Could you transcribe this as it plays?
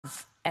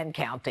and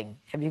counting.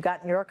 Have you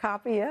gotten your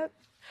copy yet?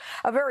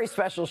 A very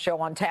special show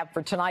on tap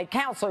for tonight.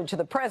 Counselor to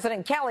the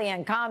president,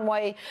 Kellyanne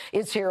Conway,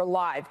 is here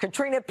live.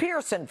 Katrina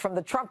Pearson from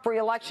the Trump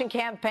re-election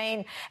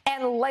campaign.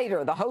 And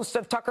later, the host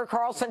of Tucker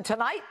Carlson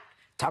Tonight,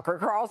 Tucker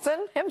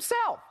Carlson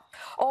himself.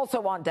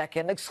 Also on deck,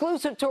 an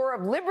exclusive tour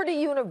of Liberty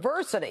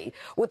University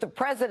with the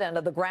president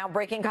of the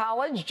groundbreaking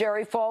college,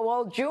 Jerry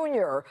Falwell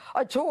Jr.,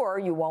 a tour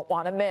you won't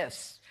want to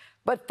miss.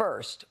 But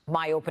first,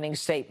 my opening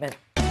statement.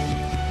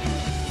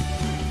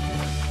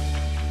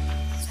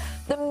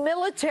 The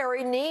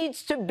military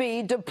needs to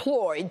be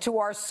deployed to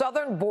our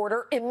southern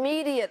border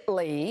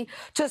immediately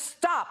to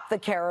stop the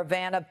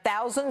caravan of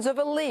thousands of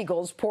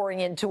illegals pouring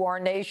into our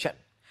nation.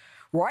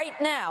 Right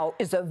now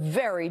is a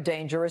very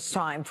dangerous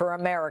time for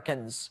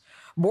Americans.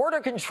 Border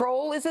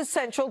control is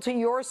essential to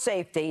your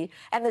safety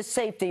and the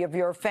safety of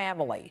your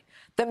family.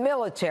 The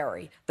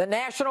military, the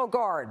National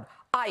Guard,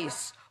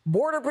 ICE,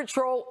 Border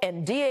Patrol,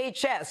 and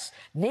DHS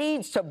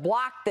needs to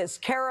block this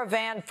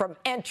caravan from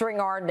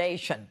entering our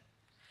nation.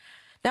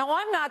 Now,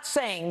 I'm not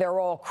saying they're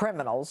all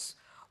criminals.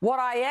 What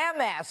I am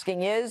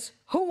asking is,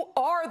 who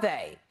are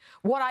they?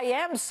 What I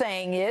am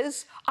saying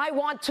is, I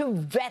want to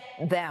vet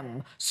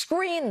them,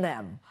 screen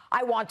them.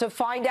 I want to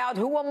find out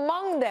who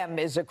among them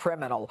is a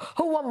criminal,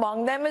 who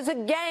among them is a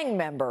gang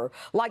member,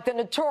 like the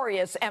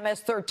notorious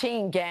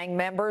MS-13 gang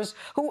members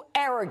who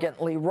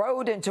arrogantly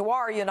rode into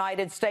our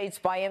United States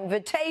by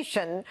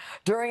invitation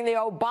during the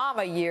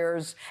Obama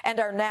years and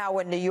are now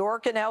in New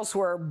York and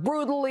elsewhere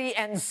brutally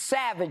and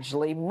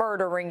savagely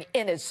murdering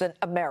innocent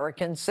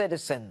American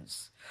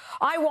citizens.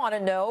 I want to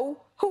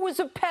know who is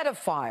a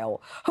pedophile,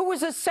 who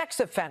is a sex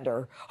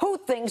offender, who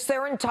thinks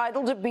they're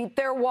entitled to beat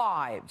their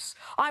wives.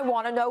 I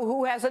want to know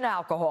who has an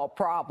alcohol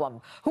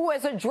problem, who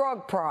has a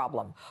drug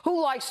problem,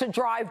 who likes to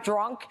drive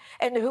drunk,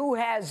 and who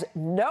has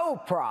no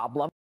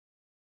problem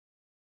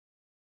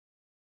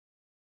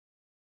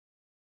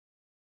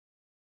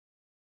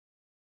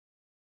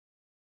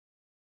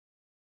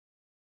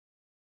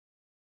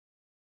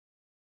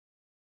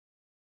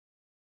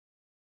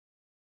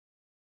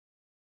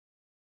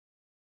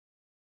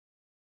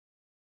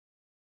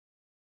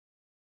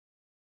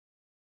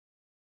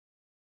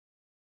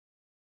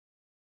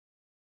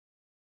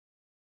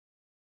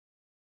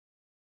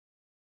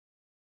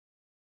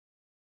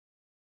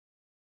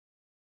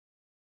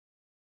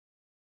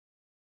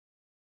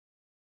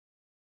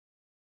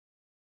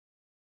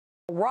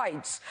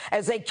rights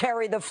as they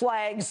carry the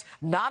flags,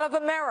 not of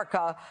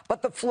America,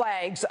 but the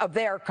flags of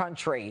their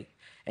country.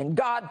 And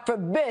God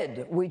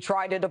forbid we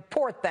try to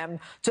deport them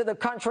to the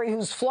country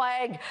whose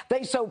flag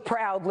they so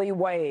proudly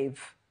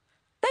wave.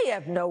 They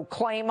have no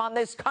claim on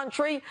this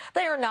country.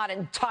 They are not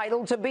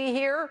entitled to be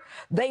here.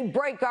 They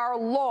break our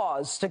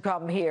laws to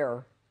come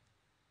here.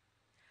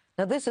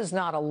 Now, this is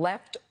not a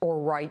left or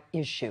right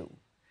issue.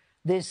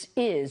 This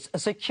is a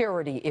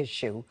security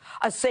issue,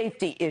 a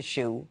safety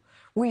issue.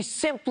 We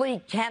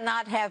simply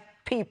cannot have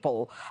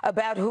people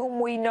about whom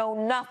we know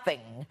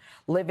nothing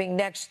living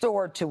next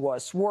door to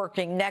us,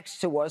 working next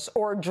to us,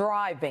 or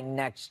driving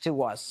next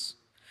to us.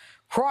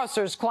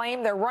 Crossers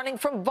claim they're running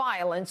from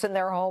violence in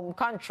their home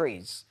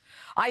countries.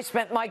 I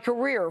spent my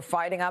career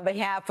fighting on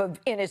behalf of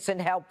innocent,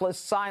 helpless,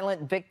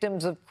 silent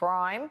victims of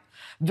crime,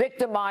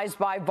 victimized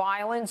by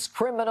violence,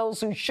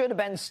 criminals who should have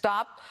been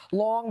stopped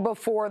long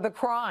before the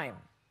crime.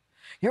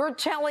 You're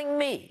telling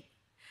me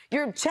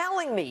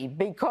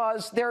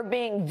because they're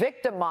being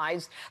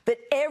victimized that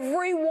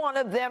every one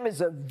of them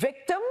is a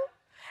victim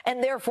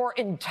and therefore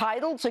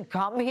entitled to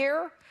come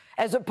here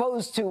as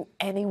opposed to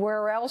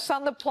anywhere else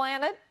on the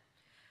planet?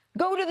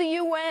 Go to the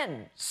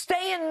UN.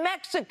 Stay in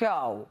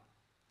Mexico.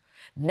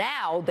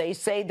 Now they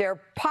say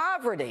their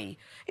poverty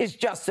is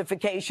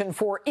justification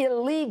for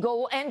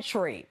illegal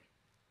entry.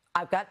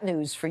 I've got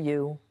news for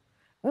you.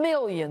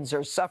 Millions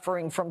are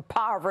suffering from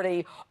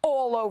poverty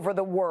all over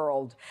the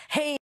world.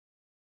 Haiti,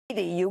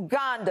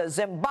 Uganda,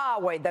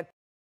 Zimbabwe, the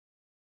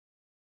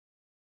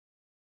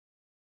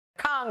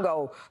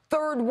Congo,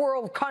 third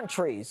world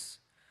countries.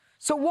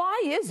 So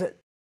why is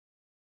it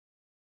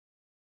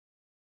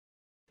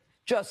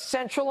just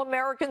Central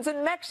Americans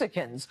and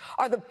Mexicans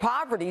are the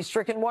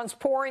poverty-stricken ones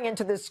pouring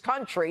into this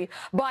country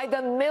by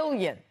the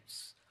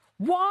millions?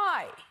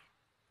 Why?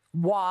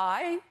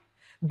 Why?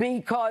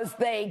 Because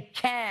they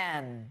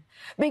can.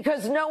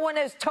 Because no one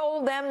has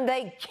told them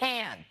they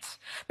can't.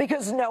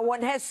 Because no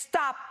one has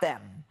stopped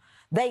them.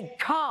 They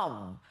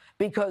come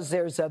because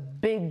there's a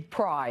big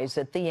prize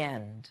at the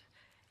end.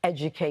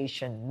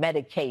 Education,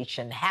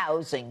 medication,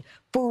 housing,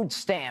 food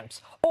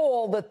stamps,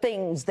 all the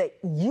things that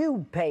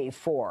you pay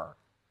for.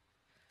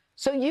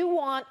 So you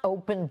want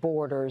open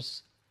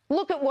borders.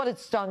 Look at what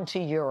it's done to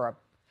Europe.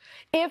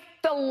 If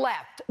the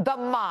left, the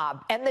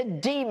mob, and the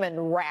demon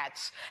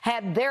rats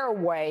had their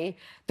way,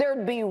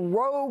 there'd be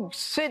rogue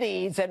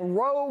cities and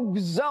rogue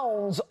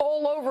zones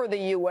all over the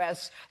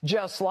U.S.,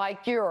 just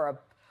like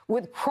Europe,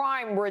 with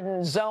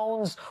crime-ridden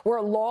zones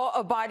where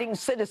law-abiding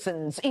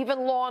citizens,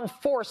 even law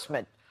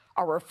enforcement,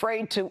 are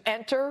afraid to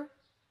enter,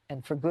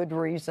 and for good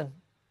reason.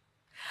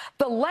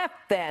 The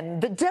left, then,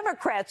 the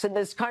Democrats in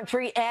this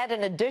country add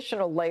an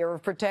additional layer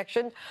of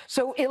protection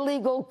so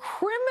illegal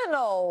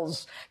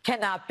criminals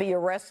cannot be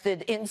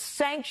arrested in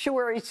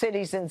sanctuary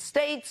cities and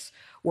states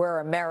where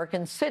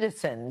American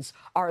citizens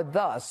are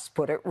thus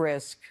put at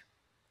risk.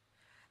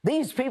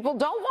 These people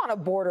don't want a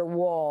border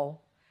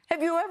wall.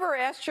 Have you ever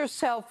asked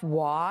yourself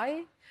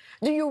why?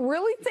 Do you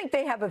really think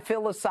they have a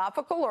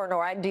philosophical or an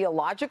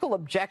ideological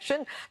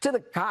objection to the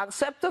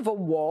concept of a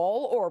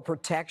wall or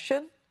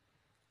protection?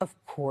 Of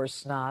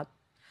course not.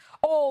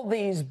 All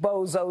these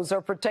bozos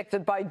are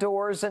protected by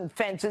doors and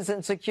fences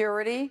and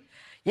security,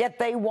 yet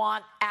they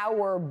want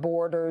our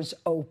borders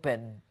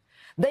open.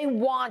 They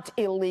want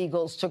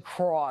illegals to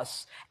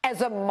cross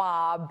as a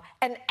mob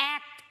and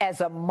act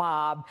as a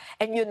mob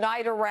and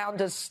unite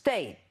around a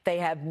state they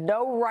have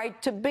no right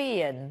to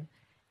be in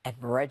and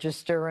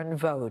register and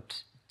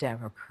vote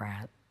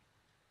Democrat.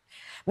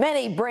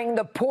 Many bring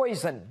the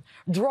poison,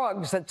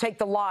 drugs that take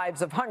the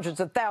lives of hundreds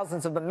of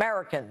thousands of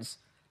Americans.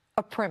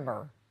 A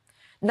primer.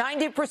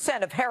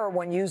 90% of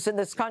heroin used in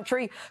this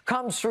country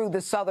comes through the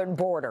southern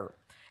border.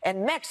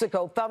 And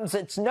Mexico thumbs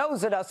its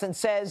nose at us and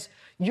says,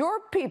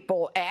 your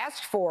people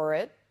asked for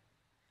it.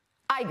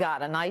 I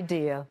got an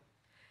idea.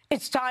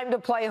 It's time to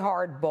play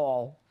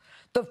hardball.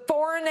 The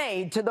foreign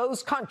aid to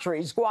those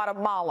countries,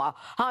 Guatemala,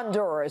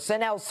 Honduras,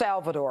 and El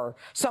Salvador,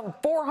 some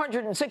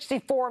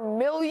 $464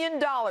 million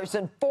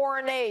in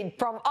foreign aid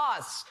from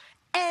us,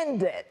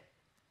 end it.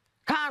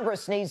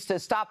 Congress needs to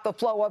stop the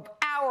flow of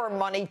our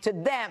money to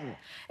them.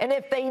 And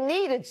if they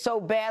need it so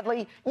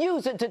badly,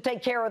 use it to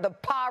take care of the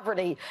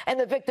poverty and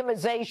the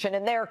victimization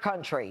in their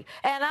country.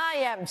 And I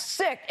am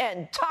sick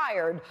and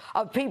tired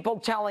of people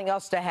telling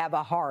us to have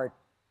a heart.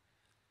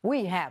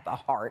 We have a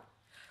heart.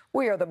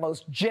 We are the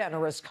most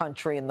generous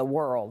country in the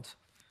world.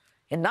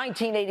 In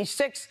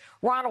 1986,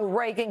 Ronald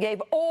Reagan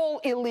gave all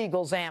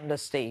illegals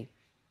amnesty.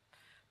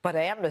 But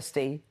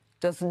amnesty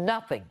does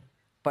nothing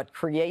but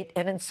create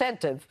an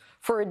incentive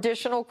for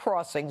additional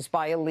crossings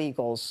by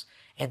illegals.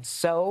 And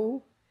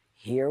so,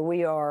 here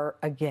we are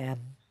again.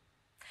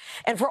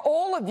 And for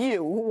all of you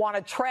who want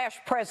to trash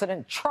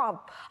President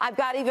Trump, I've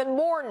got even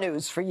more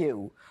news for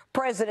you.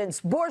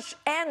 Presidents Bush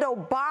and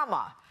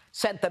Obama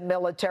sent the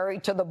military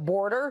to the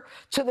border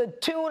to the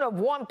tune of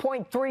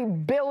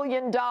 $1.3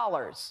 billion.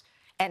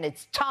 And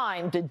it's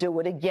time to do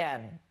it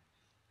again.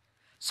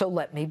 So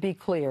let me be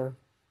clear.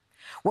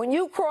 When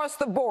you cross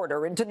the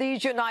border into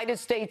these United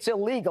States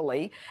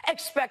illegally,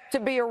 expect to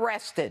be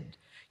arrested.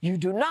 You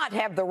do not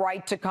have the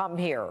right to come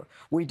here.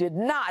 We did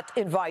not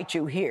invite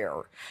you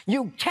here.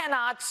 You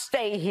cannot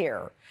stay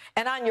here.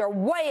 And on your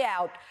way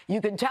out,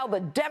 you can tell the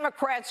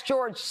Democrats,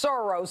 George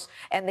Soros,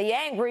 and the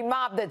angry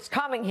mob that's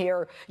coming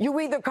here, you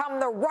either come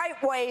the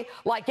right way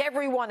like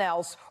everyone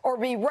else or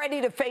be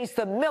ready to face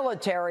the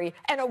military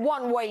and a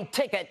one-way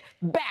ticket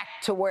back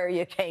to where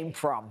you came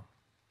from.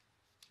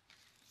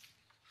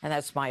 And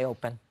that's my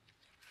open.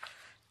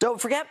 Don't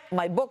forget,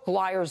 my book,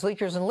 Liars,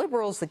 Leakers, and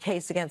Liberals, The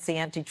Case Against the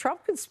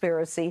Anti-Trump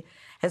Conspiracy,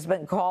 has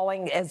been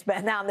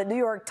on the New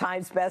York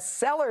Times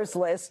bestsellers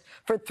list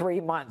for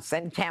 3 months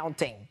and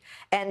counting.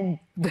 And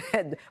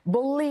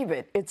believe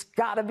it, it's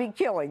got to be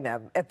killing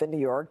them at the New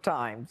York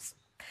Times.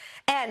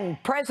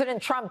 And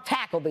President Trump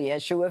tackled the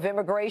issue of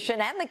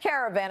immigration and the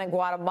caravan in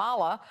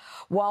Guatemala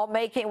while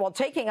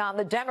taking on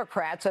the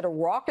Democrats at a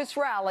raucous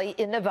rally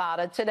in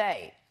Nevada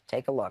today.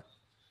 Take a look.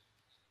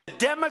 The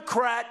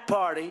Democrat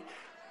Party,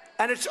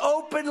 and it's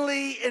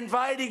openly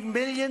inviting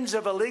millions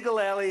of illegal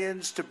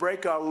aliens to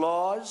break our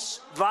laws,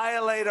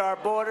 violate our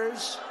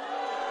borders,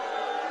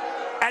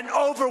 and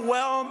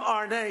overwhelm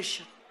our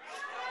nation.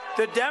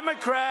 The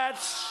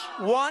Democrats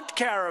want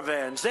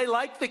caravans. They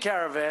like the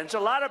caravans. A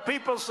lot of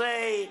people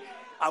say,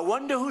 I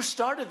wonder who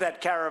started that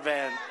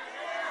caravan.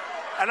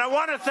 And I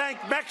want to thank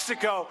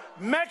Mexico.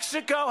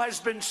 Mexico has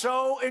been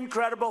so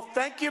incredible.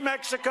 Thank you,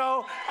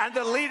 Mexico, and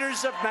the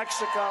leaders of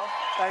Mexico.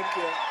 Thank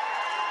you.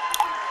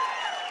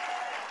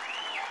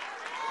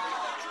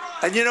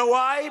 And you know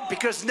why?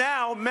 Because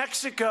now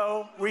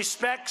Mexico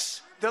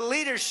respects the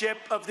leadership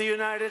of the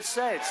United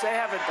States. They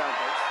haven't done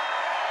this.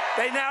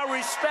 They now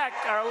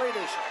respect our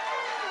leadership.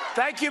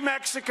 Thank you,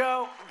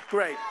 Mexico.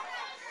 Great.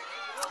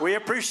 We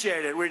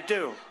appreciate it. We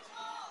do.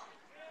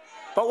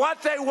 But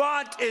what they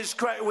want is,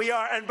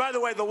 and by the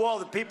way, the wall,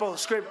 the people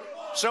scream.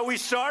 So we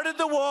started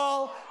the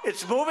wall.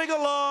 It's moving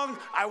along.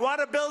 I want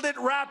to build it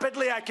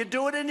rapidly. I can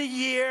do it in a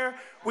year.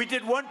 We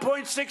did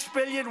 1.6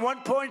 billion,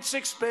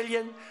 1.6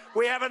 billion.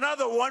 We have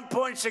another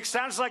 1.6.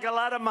 Sounds like a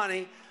lot of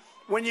money.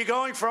 When you're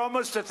going for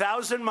almost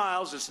 1,000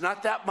 miles, it's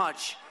not that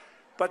much.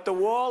 But the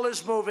wall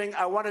is moving.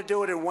 I want to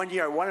do it in 1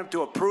 year. I want them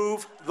to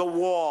approve the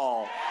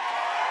wall.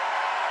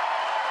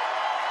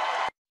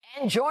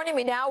 And joining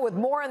me now with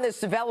more on this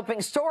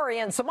developing story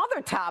and some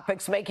other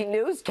topics making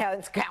news,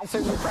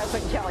 Counselor for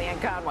President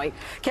Kellyanne Conway.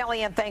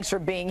 Kellyanne, thanks for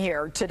being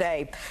here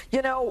today.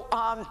 You know,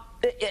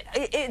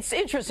 It's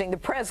interesting. The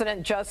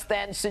president just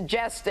then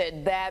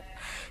suggested that,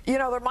 you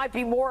know, there might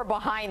be more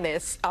behind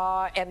this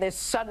and this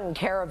sudden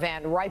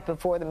caravan right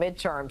before the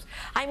midterms.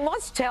 I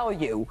must tell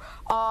you,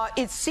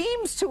 it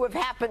seems to have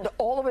happened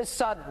all of a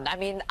sudden. I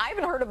mean, I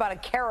haven't heard about a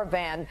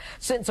caravan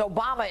since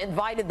Obama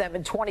invited them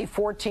in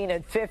 2014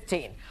 and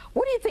 15.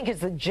 What do you think is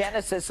the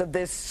genesis of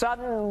this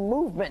sudden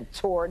movement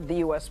toward the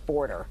U.S.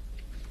 border?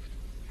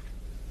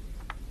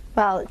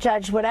 Well,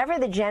 Judge, whatever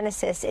the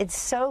genesis, it's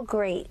so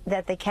great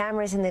that the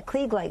cameras and the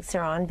Klieg lights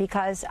are on,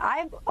 because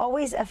I'm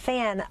always a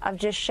fan of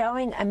just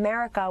showing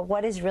America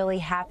what is really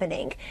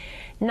happening.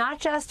 Not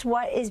just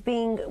what's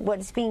being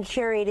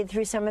curated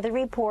through some of the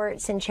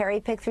reports and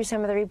cherry-picked through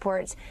some of the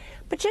reports,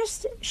 but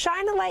just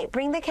shine a light,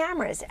 bring the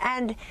cameras.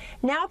 And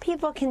now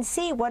people can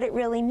see what it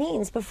really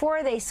means.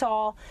 Before, they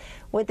saw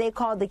what they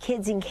called the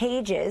kids in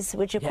cages,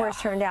 which of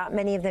course turned out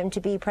many of them to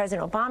be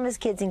President Obama's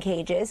kids in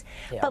cages.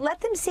 But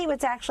let them see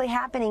what's actually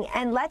happening,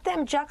 and let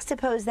them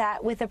juxtapose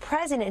that with a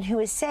president who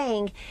is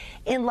saying,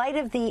 in light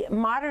of the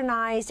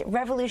modernized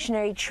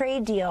revolutionary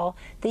trade deal,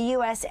 the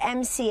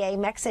USMCA,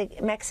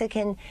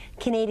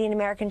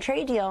 Mexican-Canadian-American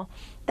trade deal,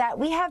 that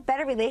we have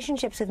better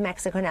relationships with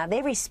Mexico now.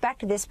 They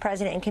respect this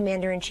president and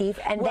commander-in-chief,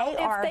 and they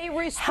are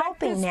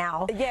helping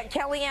now. Yeah,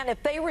 Kellyanne,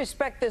 if they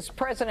respect this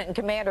president and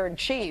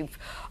commander-in-chief,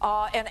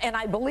 and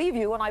I believe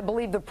you and I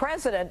believe the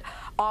president,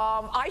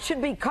 I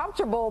should be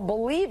comfortable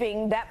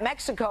believing that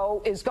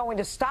Mexico is going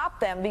to stop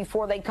them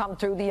before they come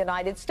through the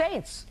United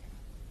States.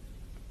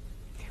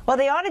 Well,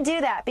 they ought to do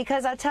that,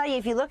 because I'll tell you,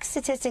 if you look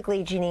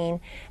statistically,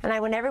 Jeanine, and I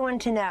want everyone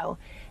to know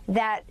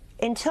that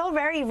until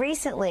very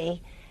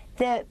recently,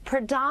 the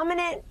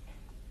predominant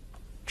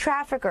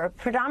trafficker,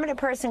 predominant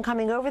person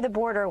coming over the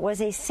border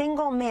was a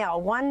single male,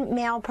 one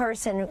male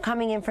person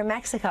coming in from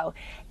Mexico.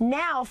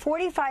 Now,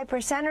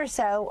 45% or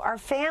so are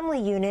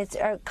family units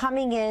are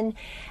coming in,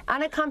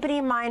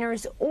 unaccompanied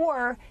minors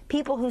or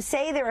people who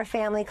say they're a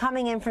family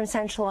coming in from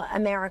Central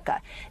America.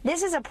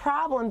 This is a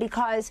problem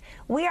because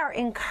we are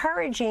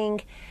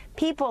encouraging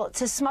people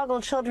to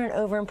smuggle children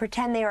over and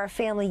pretend they are a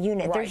family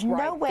unit. There's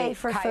no way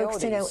for folks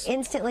to know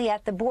instantly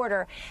at the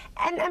border.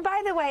 And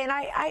by the way, and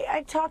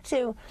I talked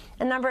to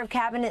a number of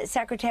cabinet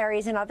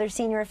secretaries and other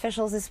senior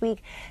officials this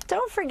week,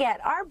 don't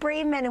forget, our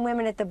brave men and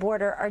women at the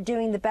border are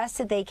doing the best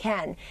that they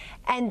can.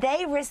 And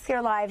they risk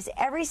their lives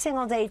every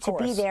single day to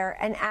be there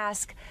and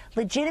ask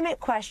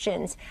legitimate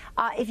questions.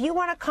 If you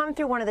want to come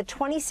through one of the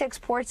 26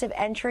 ports of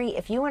entry,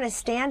 if you want to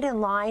stand in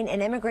line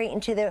and immigrate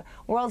into the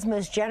world's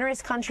most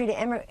generous country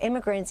to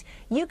immigrants,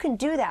 you can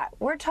do that.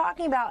 We're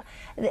talking about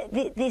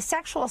the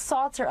sexual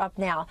assaults are up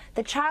now.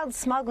 The child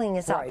smuggling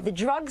is up. The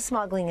drug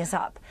smuggling is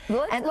up.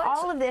 And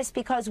all of this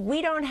because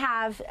we don't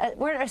have,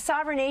 we're a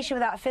sovereign nation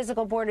without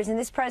physical borders, and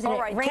this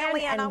president ran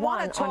Kellyanne, and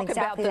won on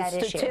exactly that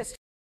issue.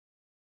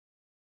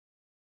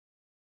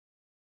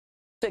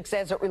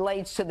 As it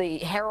relates to the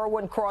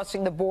heroin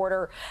crossing the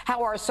border,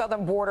 how our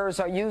southern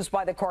borders are used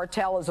by the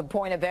cartel as a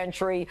point of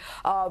entry,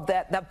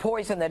 that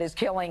poison that is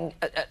killing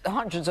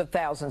hundreds of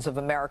thousands of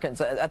Americans,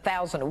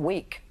 1,000 a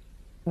week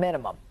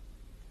minimum.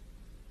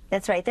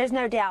 That's right. There's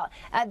no doubt.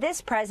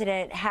 This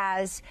president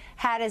has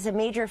had as a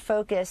major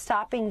focus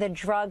stopping the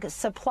drug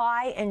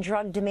supply and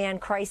drug demand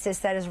crisis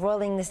that is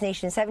rolling this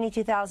nation.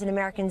 72,000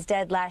 Americans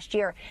dead last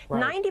year.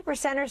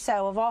 90% or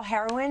so of all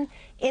heroin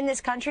in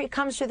this country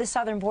comes through the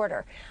southern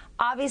border.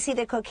 Obviously,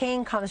 the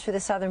cocaine comes through the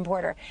southern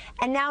border.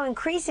 And now,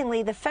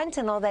 increasingly, the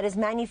fentanyl that is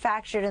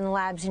manufactured in the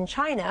labs in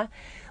China,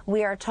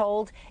 we are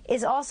told,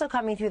 is also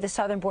coming through the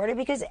southern border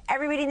because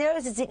everybody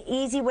knows it's an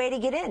easy way to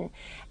get in.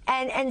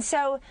 And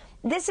so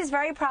this is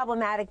very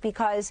problematic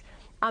because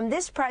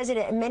this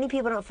president, and many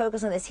people don't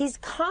focus on this, he's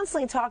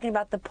constantly talking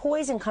about the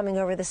poison coming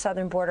over the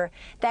southern border,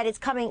 that it's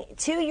coming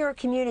to your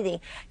community.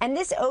 And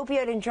this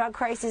opioid and drug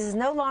crisis is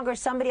no longer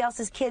somebody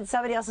else's kid,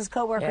 somebody else's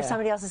coworker,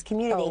 somebody else's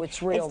community. Oh,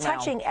 it's real It's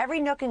touching every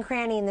nook and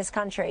cranny in this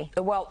country.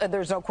 Well,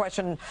 there's no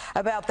question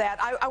about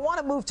that. I want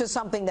to move to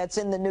something that's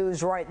in the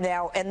news right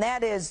now, and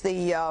that is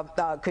the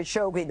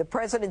Khashoggi. The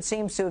president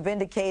seems to have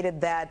indicated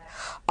that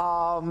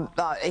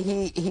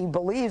he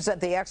believes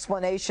that the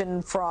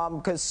explanation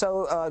from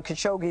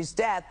Khashoggi's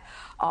death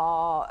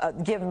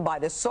given by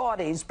the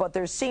Saudis, but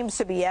there seems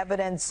to be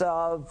evidence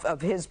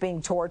of his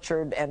being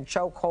tortured and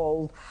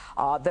chokehold,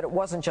 that it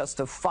wasn't just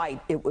a fight,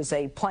 it was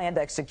a planned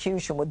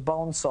execution with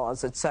bone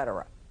saws,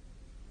 etc.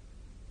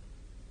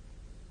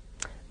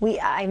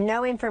 I have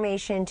no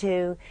information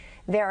to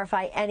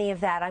verify any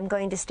of that. I'm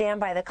going to stand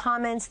by the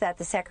comments that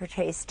the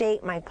Secretary of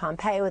State, Mike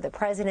Pompeo, the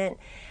President,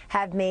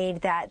 have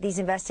made, that these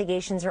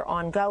investigations are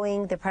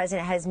ongoing. The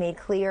President has made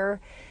clear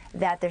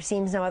that there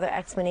seems no other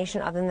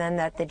explanation other than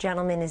that the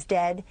gentleman is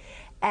dead.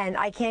 And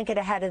I can't get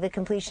ahead of the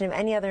completion of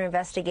any other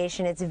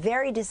investigation. It's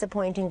very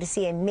disappointing to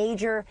see a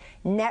major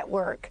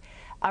network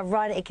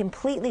run a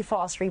completely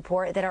false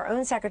report that our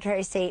own Secretary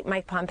of State,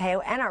 Mike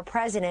Pompeo, and our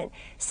president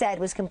said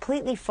was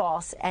completely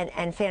false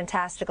and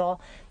fantastical,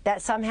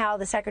 that somehow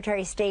the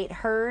Secretary of State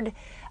heard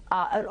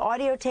an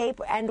audio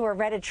tape and or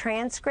read a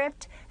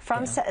transcript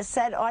from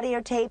said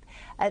audio tape.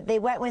 They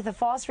went with a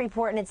false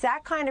report, and it's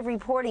that kind of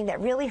reporting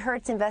that really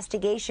hurts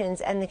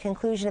investigations and the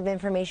conclusion of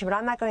information, but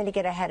I'm not going to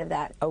get ahead of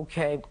that.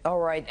 Okay, all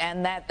right,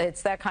 and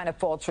it's that kind of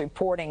false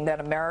reporting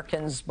that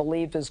Americans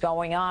believe is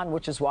going on,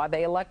 which is why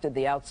they elected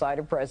the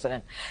outsider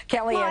president.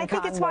 Kellyanne Well, I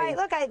think it's why, Conway.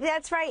 look,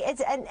 that's right,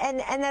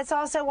 and that's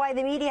also why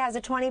the media has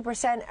a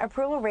 20%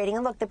 approval rating.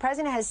 And look, the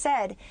president has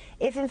said,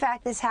 if in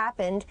fact this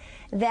happened,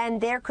 then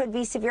there could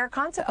be severe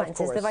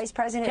consequences. The vice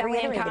president Kellyanne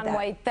reiterated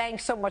Conway, that.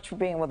 thanks so much for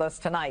being with us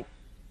tonight.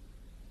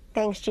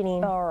 Thanks,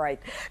 Jeanine. All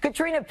right.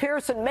 Katrina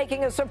Pearson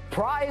making a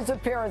surprise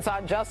appearance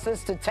on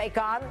Justice to take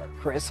on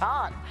Chris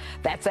Hahn.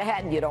 That's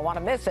ahead. You don't want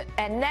to miss it.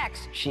 And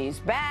next, she's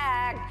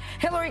back.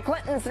 Hillary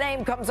Clinton's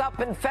name comes up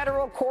in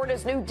federal court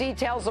as new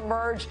details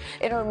emerge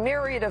in her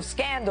myriad of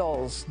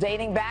scandals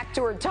dating back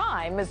to her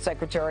time as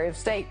Secretary of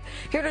State.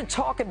 Here to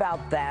talk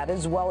about that,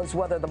 as well as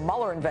whether the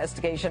Mueller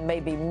investigation may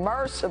be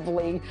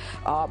mercifully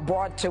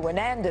brought to an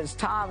end, is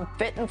Tom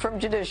Fitton from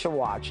Judicial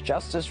Watch.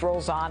 Justice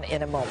rolls on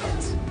in a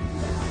moment.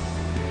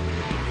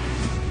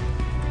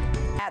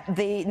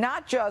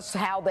 Not just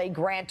how they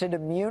granted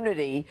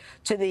immunity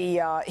to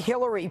the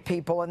Hillary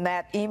people in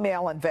that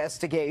email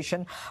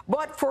investigation,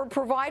 but for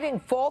providing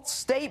false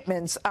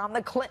statements on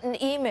the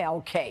Clinton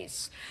email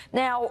case.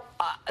 Now,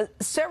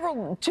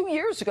 2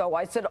 years ago,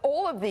 I said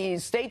all of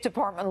these State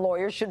Department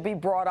lawyers should be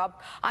brought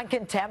up on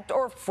contempt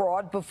or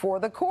fraud before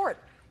the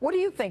court. What do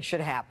you think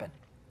should happen?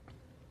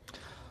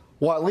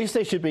 Well, at least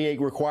they should be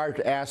required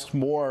to ask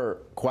more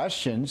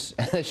questions,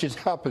 and they should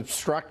stop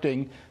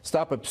obstructing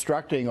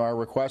our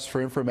requests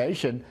for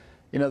information.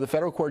 You know, the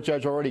federal court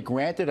judge already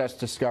granted us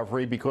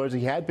discovery because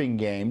he had been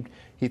gamed.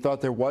 He thought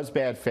there was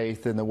bad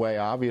faith in the way,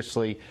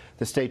 obviously,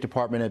 the State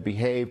Department had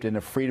behaved in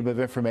a Freedom of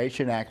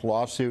Information Act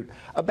lawsuit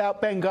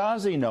about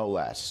Benghazi, no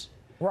less.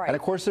 Right. And,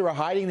 of course, they were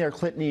hiding their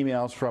Clinton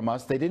emails from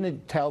us. They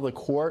didn't tell the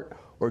court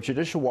or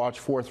Judicial Watch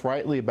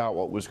forthrightly about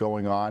what was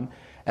going on.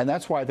 And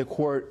that's why the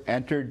court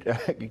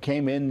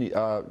came in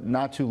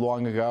not too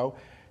long ago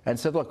and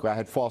said, look, I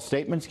had false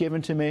statements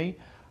given to me.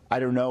 I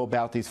don't know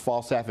about these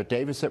false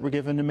affidavits that were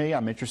given to me.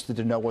 I'm interested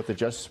to know what the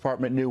Justice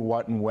Department knew,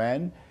 what and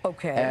when.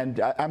 Okay. And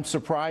I'm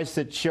surprised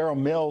that Cheryl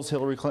Mills,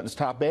 Hillary Clinton's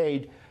top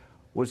aide,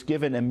 was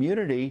given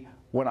immunity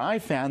when I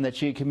found that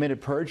she had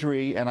committed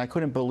perjury, and I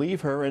couldn't believe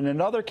her, in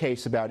another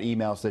case about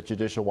emails that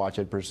Judicial Watch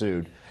had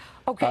pursued.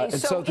 Okay, and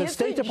so the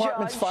State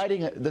Department's judge...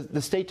 fighting.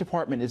 The State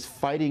Department is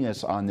fighting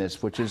us on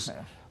this, which is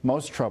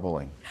most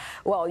troubling.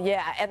 Well,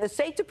 yeah, and the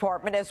State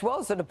Department, as well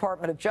as the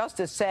Department of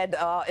Justice, said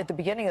at the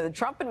beginning of the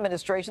Trump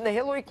administration that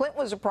Hillary Clinton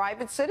was a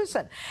private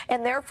citizen,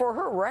 and therefore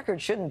her record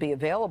shouldn't be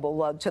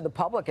available to the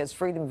public as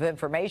freedom of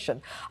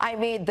information. I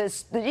mean, the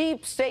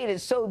deep state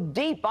is so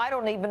deep, I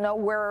don't even know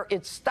where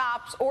it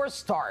stops or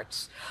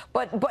starts.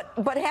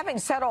 But having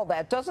said all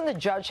that, doesn't the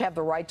judge have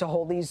the right to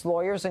hold these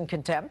lawyers in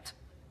contempt?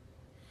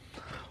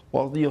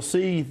 Well, you'll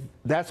see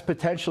that's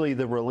potentially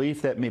the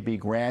relief that may be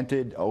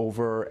granted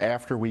over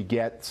after we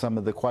get some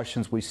of the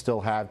questions we still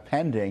have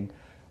pending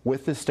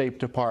with the State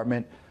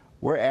Department.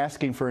 We're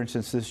asking, for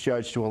instance, this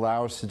judge to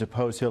allow us to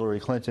depose Hillary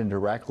Clinton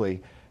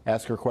directly,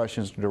 ask her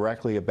questions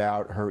directly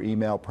about her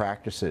email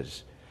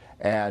practices.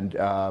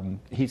 And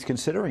he's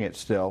considering it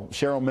still.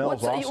 Cheryl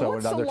Mills, also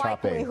another top aide.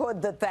 What's the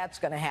likelihood that that's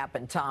going to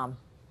happen, Tom?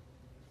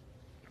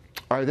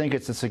 I think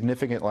it's a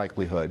significant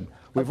likelihood.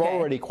 We've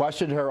already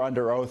questioned her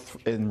under oath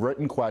in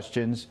written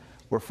questions.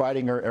 We're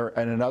fighting her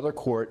in another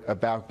court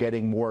about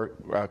getting more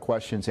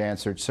questions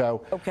answered.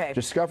 So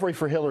discovery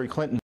for Hillary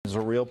Clinton is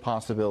a real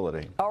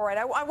possibility. All right.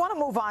 I want to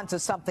move on to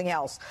something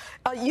else.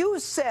 You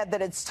said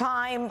that it's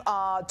time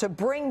to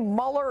bring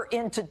Mueller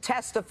in to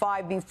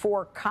testify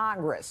before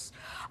Congress.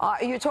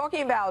 Are you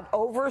talking about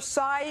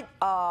oversight,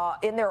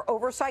 in their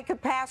oversight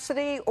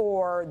capacity,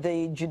 or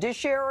the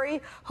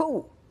judiciary?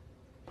 Who?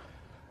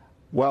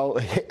 Well,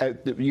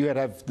 you could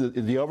have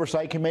the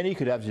Oversight Committee,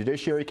 could have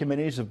judiciary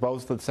committees of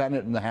both the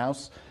Senate and the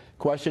House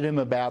question him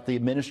about the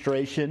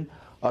administration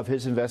of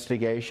his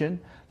investigation,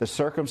 the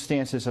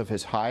circumstances of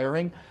his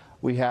hiring.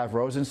 We have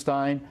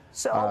Rosenstein.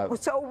 So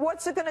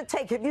what's it going to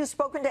take? Have you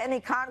spoken to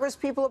any Congress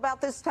people about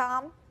this,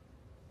 Tom?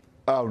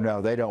 Oh,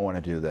 no, they don't want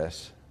to do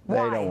this.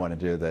 Why? They don't want to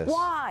do this.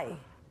 Why?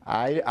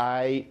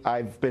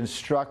 I've been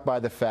struck by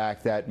the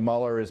fact that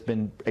Mueller has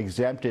been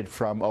exempted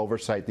from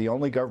oversight, the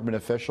only government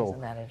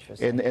official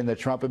in the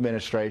Trump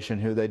administration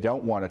who they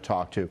don't want to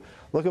talk to.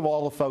 Look at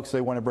all the folks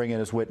they want to bring in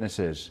as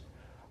witnesses.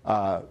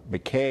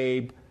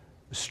 McCabe,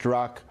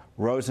 Strzok,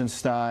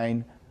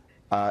 Rosenstein,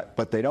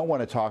 but they don't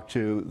want to talk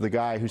to the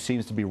guy who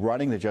seems to be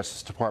running the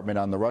Justice Department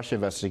on the Russia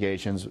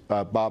investigations,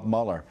 Bob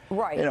Mueller.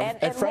 Right, you know,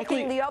 and frankly,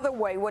 looking the other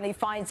way when he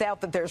finds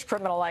out that there's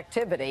criminal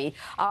activity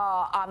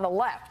on the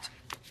left.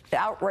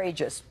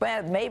 Outrageous.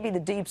 But maybe the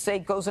deep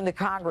state goes into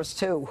Congress,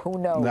 too. Who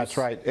knows? That's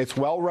right. It's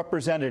well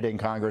represented in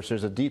Congress.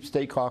 There's a deep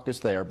state caucus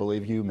there,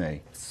 believe you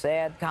me.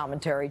 Sad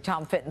commentary.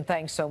 Tom Fitton,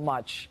 thanks so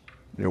much.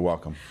 You're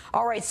welcome.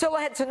 All right, still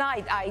ahead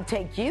tonight, I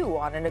take you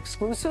on an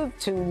exclusive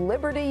to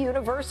Liberty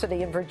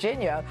University in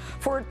Virginia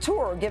for a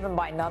tour given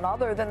by none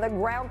other than the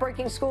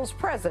groundbreaking school's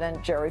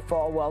president, Jerry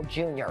Falwell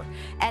Jr.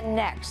 And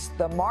next,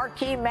 the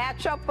marquee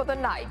matchup of the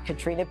night,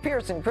 Katrina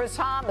Pearson, Chris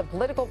Hahn, the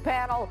political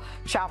panel,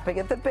 chomping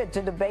at the bit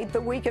to debate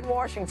the week in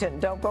Washington.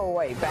 Don't go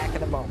away. Back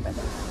in a moment.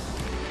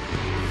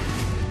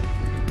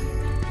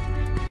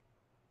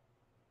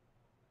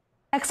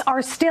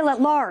 Are still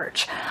at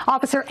large.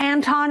 Officer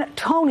Anton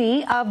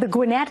Toney of the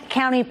Gwinnett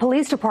County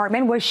Police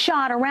Department was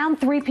shot around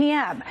 3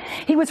 p.m.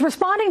 He was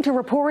responding to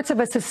reports of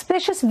a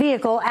suspicious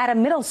vehicle at a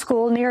middle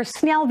school near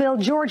Snellville,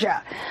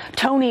 Georgia.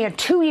 Toney, a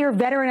 2-year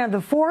veteran of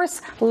the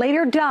force,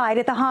 later died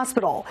at the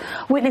hospital.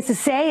 Witnesses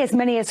say as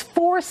many as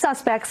 4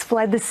 suspects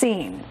fled the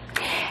scene.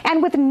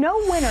 And with no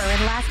winner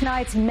in last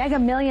night's Mega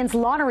Millions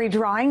lottery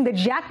drawing, the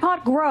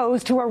jackpot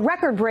grows to a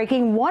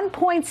record-breaking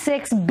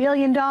 $1.6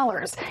 billion.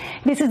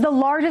 This is the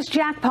largest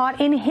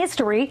jackpot in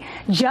history,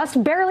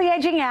 just barely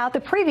edging out the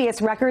previous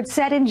record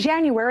set in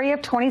January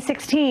of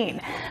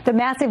 2016. The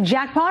massive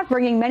jackpot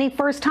bringing many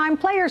first-time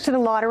players to the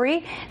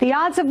lottery. The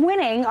odds of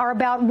winning are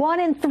about 1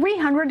 in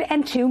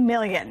 302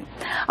 million.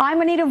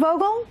 I'm Anita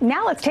Vogel.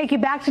 Now let's take you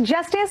back to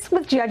justice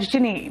with Judge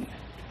Jeanine.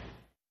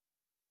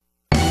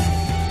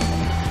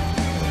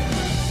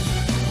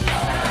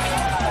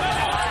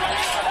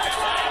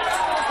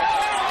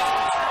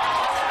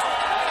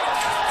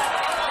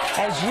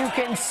 As you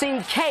can see,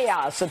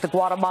 chaos at the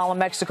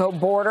Guatemala-Mexico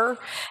border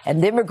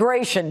and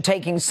immigration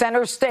taking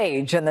center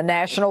stage in the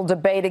national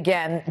debate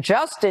again,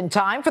 just in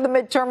time for the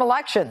midterm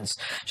elections.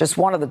 Just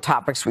one of the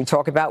topics we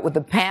talk about with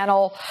the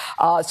panel.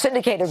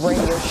 Syndicated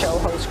radio show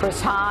host Chris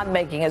Hahn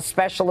making a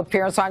special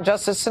appearance on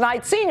Justice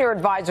Tonight. Senior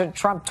advisor to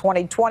Trump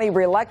 2020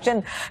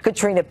 reelection,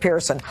 Katrina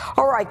Pearson.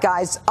 All right,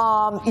 guys,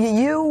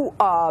 you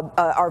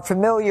are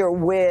familiar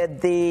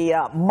with the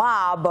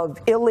mob of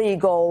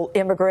illegal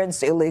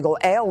immigrants, illegal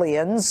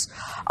aliens,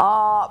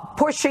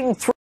 pushing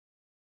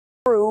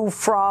through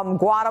from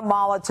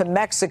Guatemala to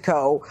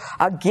Mexico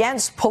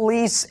against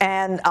police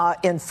and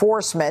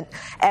enforcement.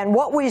 And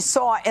what we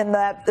saw in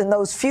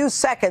those few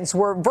seconds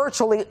were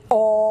virtually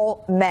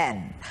all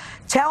men.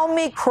 Tell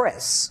me,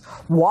 Chris,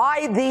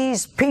 why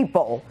these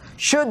people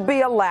should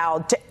be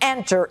allowed to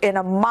enter in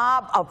a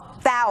mob of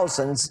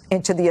thousands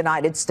into the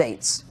United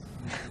States.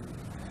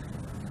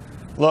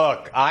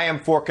 Look, I am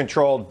for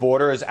controlled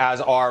borders,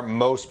 as are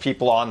most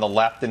people on the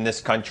left in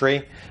this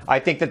country. I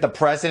think that the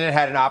president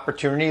had an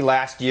opportunity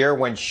last year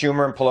when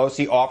Schumer and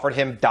Pelosi offered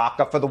him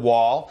DACA for the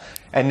wall,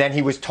 and then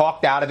he was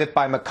talked out of it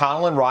by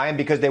McConnell and Ryan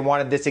because they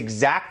wanted this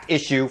exact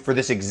issue for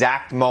this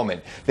exact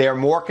moment. They are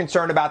more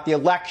concerned about the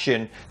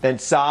election than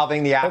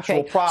solving the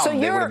actual problem. So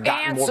your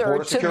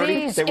answer to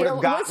these,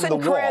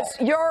 listen, Chris,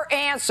 your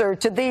answer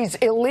to these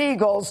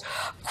illegals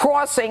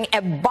crossing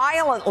and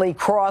violently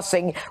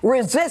crossing,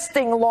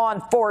 resisting law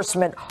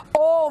enforcement,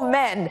 all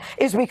men,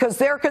 is because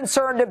they're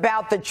concerned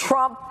about the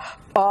Trump,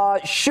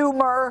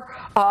 Schumer,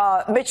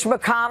 Mitch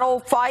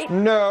McConnell fight?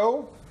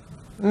 No.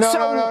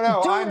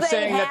 I'm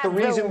saying that the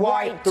reason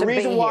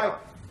why,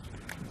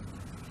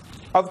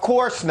 of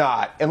course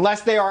not,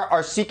 unless they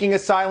are seeking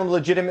asylum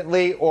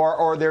legitimately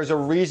or there's a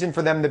reason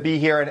for them to be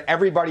here, and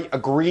everybody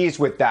agrees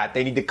with that.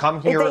 They need to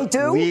come here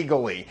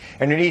legally,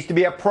 and there needs to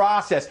be a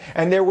process.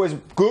 And there was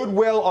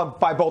goodwill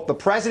by both the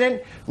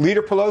president,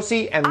 Leader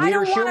Pelosi, and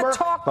Leader Schumer,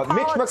 but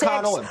Mitch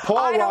McConnell and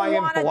Paul Ryan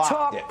blocked it. I don't want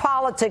to talk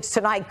politics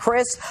tonight,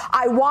 Chris.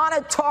 I want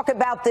to talk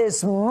about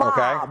this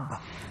mob.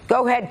 Okay.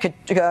 Go ahead,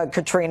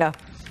 Katrina.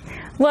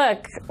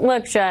 Look,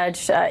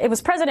 Judge, it was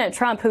President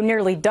Trump who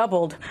nearly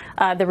doubled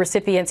the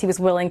recipients he was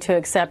willing to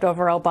accept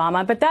over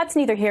Obama, but that's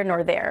neither here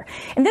nor there.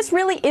 And this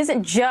really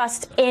isn't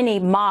just any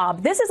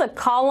mob. This is a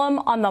column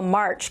on the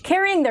march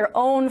carrying their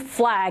own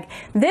flag.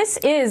 This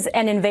is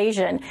an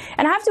invasion.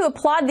 And I have to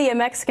applaud the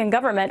Mexican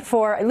government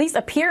for at least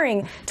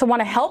appearing to want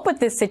to help with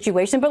this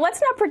situation, but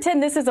let's not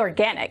pretend this is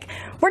organic.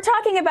 We're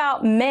talking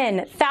about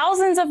men,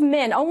 thousands of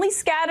men, only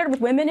scattered with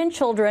women and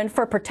children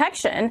for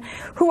protection,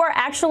 who are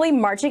actually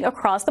marching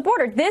across the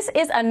border. This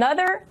is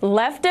another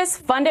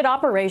leftist-funded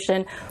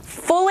operation,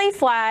 fully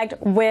flagged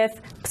with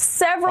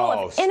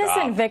several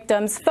innocent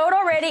victims,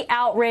 photo-ready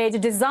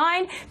outrage,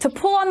 designed to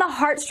pull on the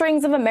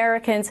heartstrings of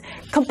Americans,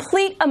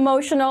 complete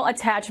emotional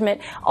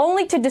attachment,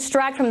 only to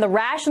distract from the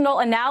rational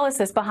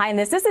analysis behind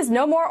this. This is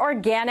no more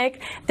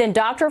organic than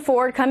Dr.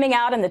 Ford coming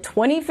out in the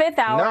 25th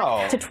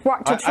hour to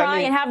try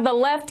and have the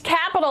left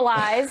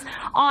capitalize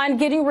on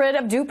getting rid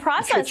of due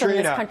process in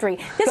this country.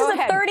 This is a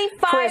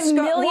 $35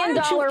 million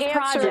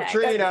project.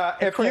 Katrina,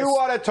 if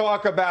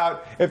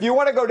you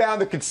want to go down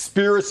the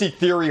conspiracy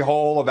theory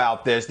hole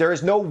about this, there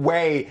is no no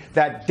way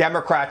that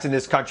Democrats in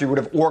this country would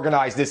have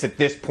organized this at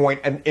this point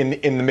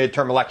in the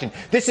midterm election.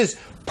 This is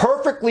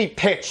perfectly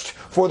pitched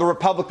for the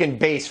Republican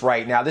base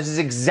right now. This is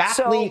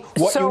exactly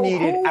what you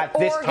needed at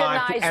this time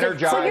to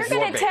energize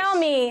your base.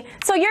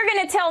 So you're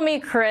going to tell me,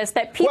 Chris,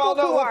 that people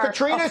who are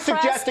Katrina is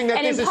suggesting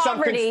that this is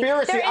some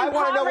conspiracy. I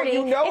want to know what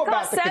you know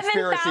about the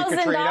conspiracy,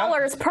 Katrina. It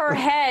costs $7,000 per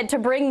head to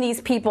bring these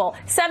people.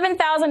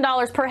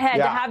 $7,000 per head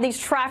to have these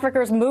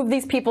traffickers move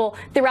these people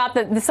throughout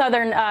the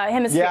southern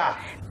hemisphere. Yeah.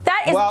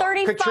 That is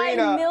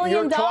 $35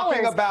 million.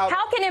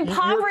 How can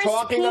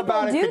impoverished people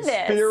do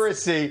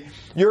this?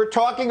 You're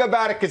talking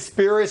about a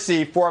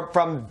conspiracy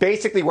from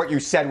basically what you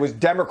said was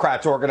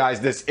Democrats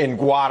organized this in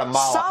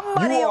Guatemala.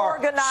 Somebody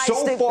organized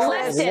so it, far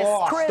Chris.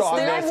 lost on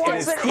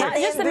this. Not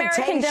just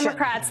American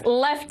Democrats,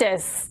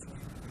 leftists.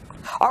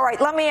 All right,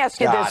 let me ask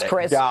you this,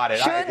 Chris. Got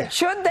it.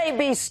 Should they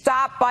be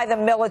stopped by the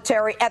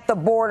military at the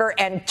border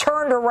and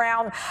turned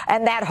around,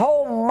 and that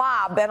whole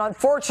mob, and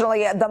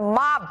unfortunately the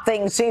mob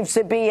thing seems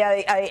to be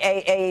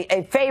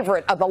a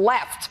favorite of the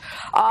left.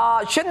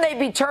 Shouldn't they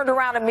be turned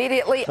around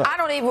immediately? I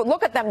don't even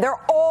look at them.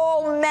 They're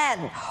all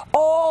men.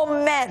 All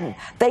men.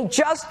 They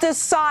just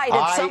decide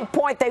at some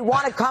point they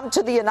want to come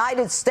to the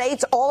United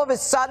States all of a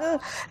sudden,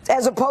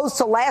 as opposed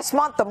to last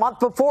month, the month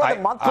before, the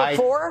month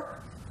before.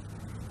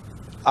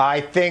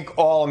 I think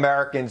all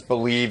Americans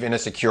believe in a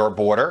secure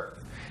border,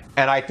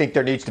 and I think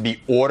there needs to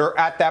be order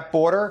at that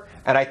border.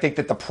 And I think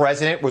that the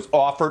president was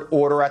offered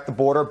order at the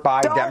border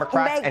by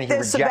Democrats, and he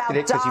rejected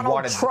it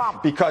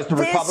because the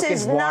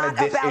Republicans wanted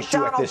this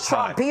issue at this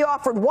time. He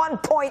offered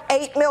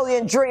 1.8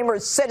 million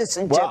Dreamers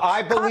citizenship. Well,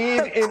 I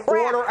believe in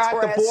order at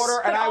the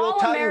border, and I will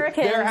tell you,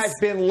 there has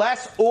been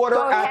less order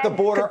at the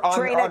border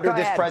under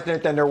this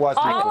president than there was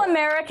before. All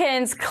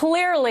Americans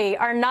clearly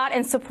are not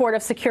in support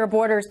of secure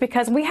borders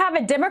because we have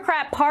a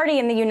Democrat Party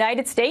in the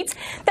United States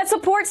that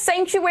supports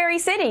sanctuary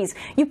cities.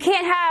 You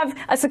can't have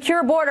a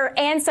secure border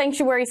and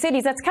sanctuary cities.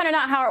 That's kind of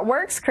not how it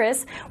works,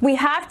 Chris. We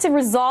have to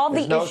resolve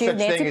the issue.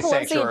 Nancy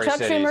Pelosi and Chuck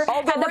Schumer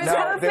had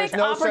the perfect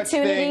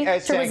opportunity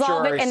to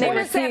resolve it, and they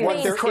refused.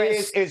 What there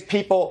is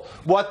people.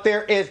 What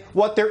there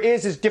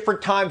is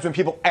different times when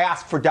people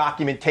ask for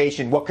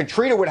documentation. What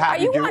Katrina would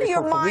have you do is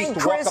for police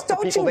to walk up to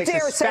people they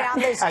suspect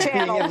as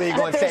being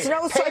illegal and say,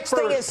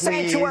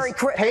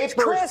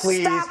 papers,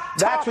 please.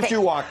 That's what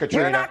you want,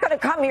 Katrina. You're not going to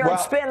come here and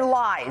spin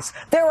lies.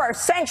 There are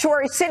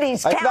sanctuary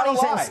cities,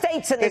 counties, and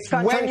states in this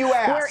country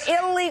where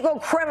illegal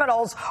criminals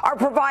are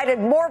provided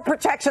more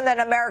protection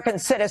than American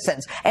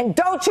citizens. And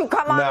don't you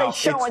come on this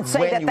show and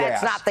say that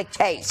that's not the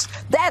case.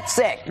 That's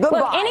it. Goodbye.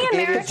 Look, any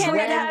American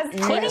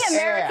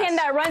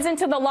that runs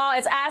into the law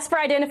is asked for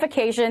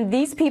identification.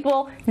 These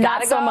people,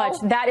 not so much.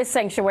 That is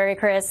sanctuary,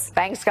 Chris.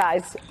 Thanks,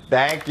 guys.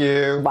 Thank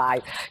you.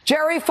 Bye.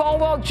 Jerry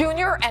Falwell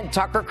Jr. and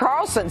Tucker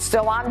Carlson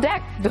still on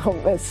deck.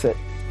 Don't miss it.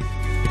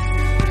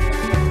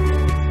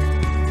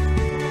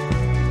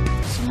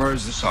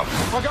 This up.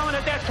 We're going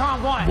to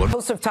DEFCON 1.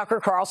 Host of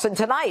Tucker Carlson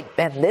tonight.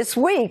 And this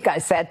week, I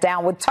sat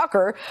down with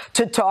Tucker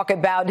to talk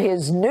about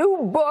his new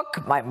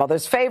book, my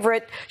mother's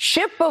favorite,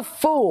 Ship of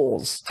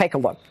Fools. Take a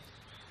look.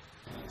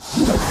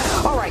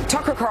 All right,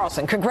 Tucker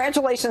Carlson,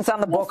 congratulations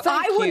on the book.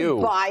 I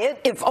would buy it,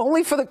 if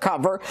only for the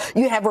cover.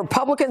 You have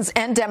Republicans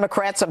and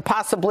Democrats and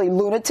possibly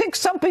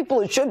lunatics, some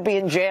people who should be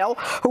in jail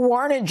who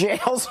aren't in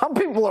jail, some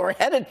people who are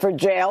headed for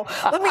jail.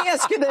 Let me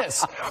ask you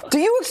this. Do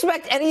you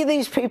expect any of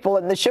these people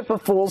in the Ship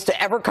of Fools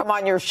to ever come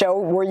on your show?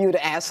 Were you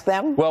to ask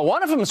them? Well,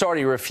 one of them has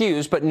already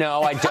refused, but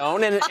no, I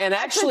don't. And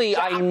actually,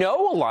 I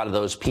know a lot of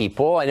those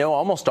people. I know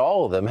almost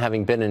all of them,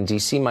 having been in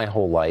D.C. my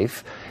whole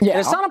life. Yeah. And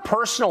it's not a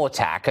personal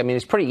attack. I mean,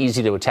 it's pretty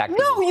easy to attack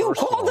people. No, you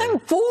call them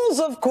fools.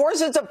 Of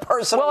course, it's a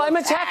personal Well, I'm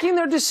attack. attacking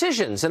their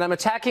decisions, and I'm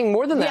attacking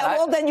more than that. Yeah,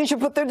 well, then you should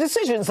put their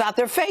decisions, not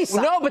their face.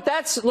 No, but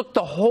look,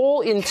 the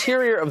whole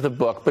interior of the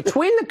book,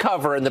 between the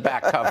cover and the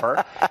back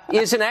cover,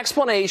 is an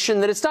explanation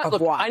that it's not.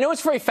 Look, I know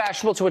it's very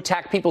fashionable to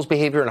attack people's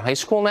behavior in high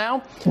school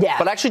now. Yeah.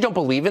 But I actually don't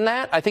believe in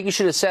that. I think you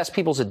should assess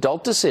people's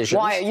adult decisions.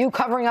 Why? Are you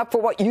covering up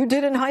for what you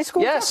did in high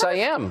school? Yes, I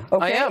am.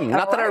 Okay. I am.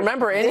 Not that I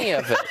remember any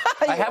of it.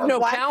 I have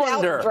no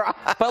calendar.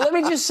 But let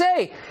me just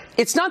say,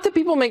 it's not that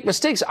people make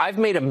mistakes. I've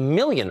made a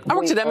million. I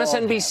worked at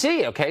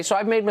MSNBC, okay, so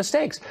I've made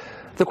mistakes.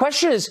 The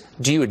question is,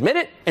 do you admit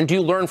it and do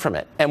you learn from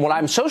it? And what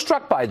I'm so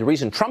struck by, the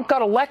reason Trump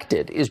got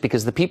elected is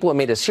because the people who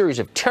made a series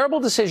of terrible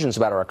decisions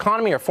about our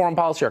economy, our foreign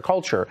policy, our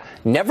culture,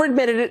 never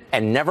admitted it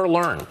and never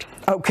learned.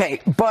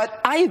 Okay, but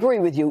I agree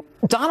with you.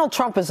 Donald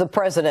Trump is the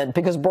president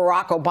because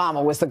Barack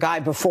Obama was the guy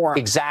before him.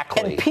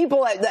 Exactly. And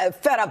people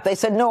fed up. They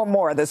said no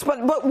more of this.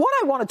 But what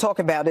I want to talk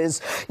about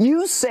is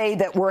you say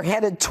that we're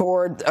headed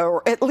toward,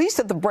 or at least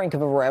at the brink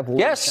of a revolution.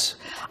 Yes.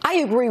 I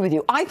agree with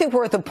you. I think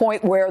we're at the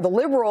point where the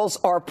liberals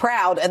are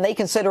proud and they can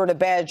consider it a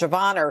badge of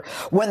honor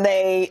when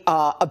they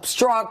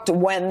obstruct,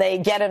 when they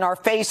get in our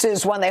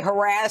faces, when they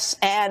harass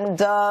and,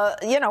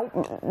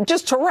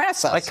 just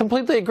harass us. I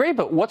completely agree.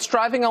 But what's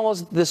driving all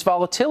of this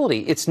volatility?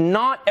 It's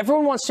not,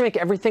 everyone wants to make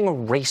everything a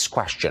race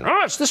question.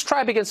 Oh, it's this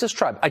tribe against this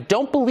tribe. I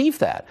don't believe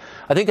that.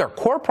 I think our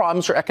core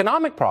problems are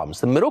economic problems.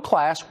 The middle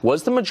class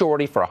was the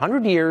majority for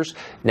 100 years.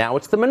 Now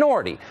it's the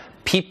minority.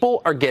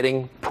 People are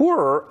getting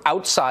poorer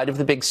outside of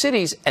the big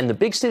cities, and the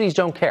big cities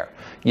don't care.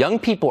 Young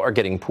people are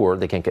getting poorer.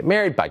 They can't get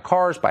married, buy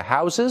cars, buy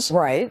houses.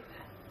 Right.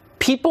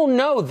 People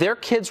know their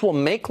kids will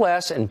make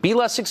less and be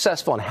less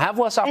successful and have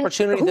less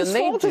opportunity than they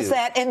do. Whose fault is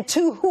that, and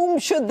to whom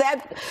should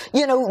that,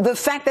 the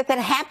fact that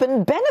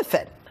happened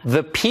benefit?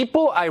 The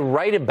people I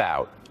write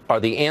about are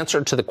the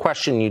answer to the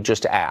question you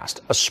just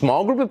asked. A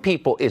small group of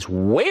people is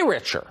way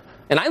richer,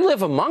 and I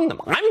live among them.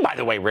 I'm, by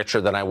the way,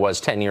 richer than I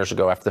was 10 years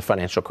ago after the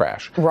financial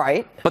crash.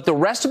 Right. But the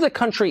rest of the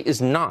country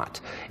is not.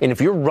 And if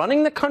you're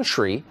running the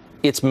country,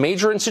 its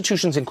major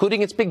institutions,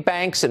 including its big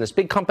banks and its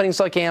big companies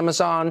like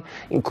Amazon,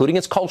 including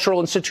its cultural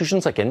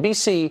institutions like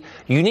NBC,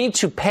 you need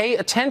to pay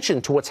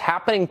attention to what's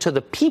happening to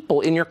the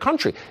people in your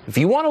country. If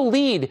you want to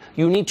lead,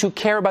 you need to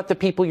care about the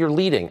people you're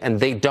leading, and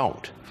they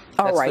don't.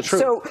 All right.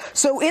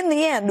 So in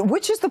the end,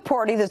 which is the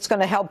party that's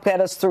going to help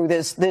get us through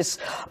this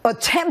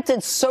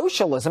attempted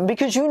socialism?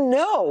 Because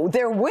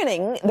they're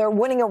winning. They're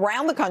winning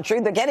around the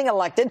country. They're getting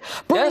elected.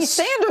 Bernie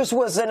Sanders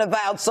was an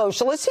avowed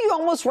socialist. He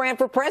almost ran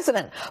for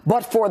president,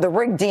 but for the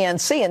rigged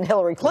DNC and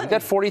Hillary Clinton.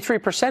 He got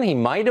 43%. He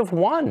might have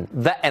won.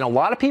 And a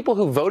lot of people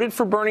who voted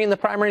for Bernie in the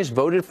primaries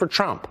voted for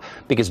Trump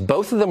because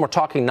both of them were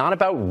talking not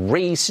about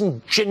race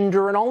and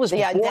gender and all this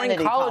boring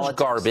college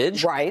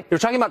garbage. Right. They're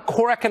talking about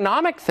core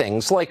economic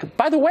things like,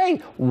 by the way,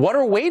 what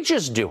are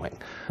wages doing?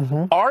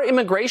 Our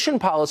immigration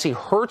policy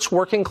hurts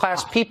working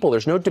class people.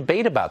 There's no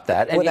debate about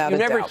that. And you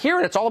never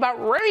hear it. It's all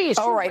about race.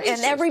 All right.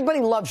 And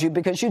everybody loves you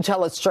because you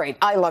tell it straight.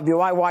 I love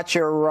you. I watch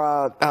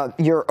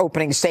your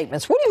opening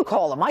statements. What do you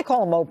call them? I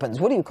call them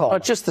opens. What do you call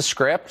them? Just the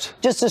script.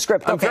 Just the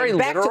script. I'm okay. very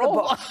Back literal. to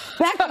the book.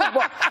 Back to the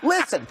book.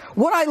 Listen,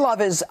 what I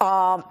love is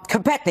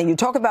Kopechne. You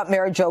talk about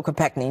Mary Jo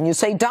Kopechne, and you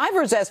say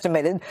divers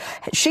estimated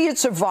she had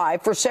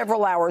survived for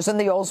several hours in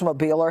the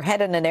Oldsmobile, her head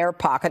in an air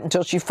pocket,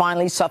 until she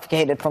finally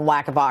suffocated from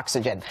lack of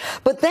oxygen.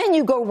 But then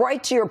you go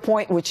right to your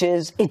point, which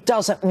is it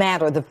doesn't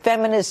matter. The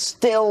feminists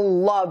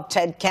still love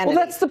Ted Kennedy.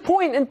 Well, that's the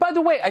point. And by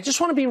the way, I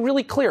just want to be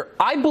really clear.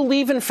 I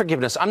believe in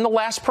forgiveness. I'm the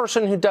last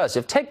person who does.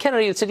 If Ted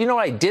Kennedy had said, you know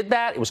what, I did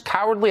that. It was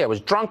cowardly. I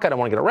was drunk. I don't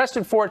want to get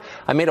arrested for it.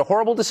 I made a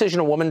horrible decision.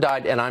 A woman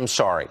died, and I'm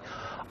sorry.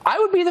 I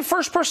would be the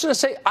first person to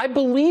say, I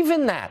believe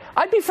in that.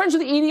 I'd be friends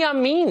with Idi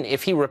Amin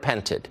if he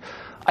repented.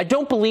 I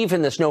don't believe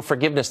in this no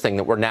forgiveness thing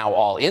that we're now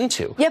all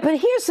into. Yeah, but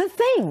here's the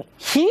thing.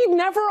 He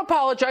never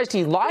apologized.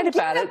 He lied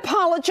about it.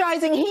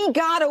 Apologizing. He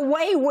got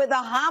away with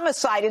a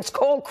homicide. It's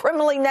called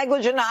criminally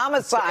negligent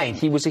homicide. And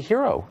he was a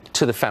hero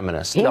to the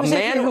feminists. The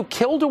man who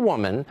killed a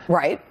woman.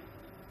 Right.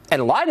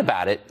 And lied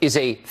about it is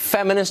a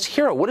feminist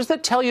hero. What does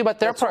that tell you about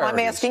their priorities? What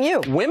I'm asking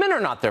you. Women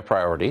are not their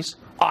priorities,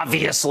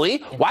 obviously.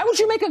 Why would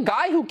you make a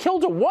guy who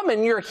killed a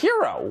woman your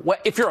hero?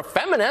 If you're a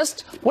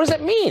feminist, what does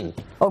that mean?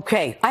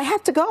 Okay, I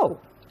have to go.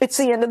 It's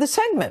the end of the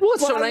segment. Well,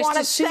 it's so nice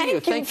to see you.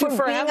 Thank you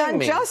for having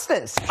me.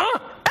 Justice.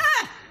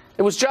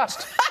 It was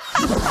just.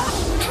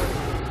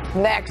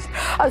 Next,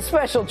 a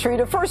special treat,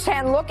 a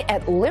first-hand look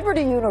at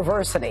Liberty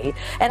University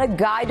and a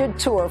guided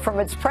tour from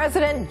its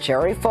president,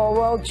 Jerry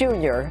Falwell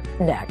Jr.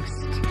 Next.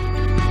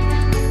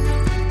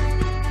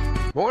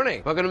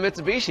 Morning. Welcome to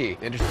Mitsubishi.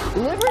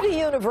 Liberty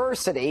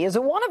University is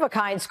a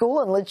one-of-a-kind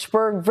school in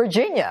Lynchburg,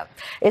 Virginia.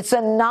 It's a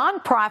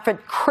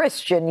nonprofit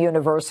Christian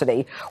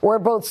university where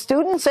both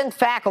students and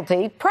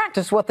faculty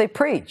practice what they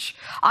preach.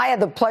 I had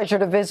the pleasure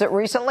to visit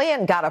recently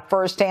and got a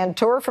first-hand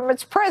tour from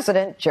its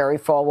president, Jerry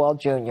Falwell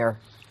Jr.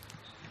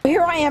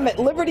 Here I am at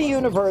Liberty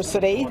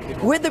University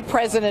with the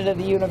president of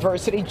the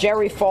university,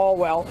 Jerry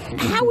Falwell.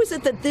 How is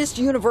it that this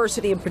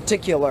university in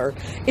particular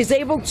is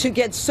able to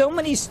get so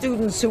many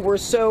students who were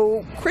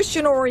so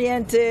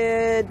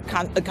Christian-oriented,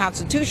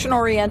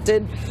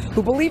 Constitution-oriented,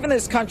 who believe in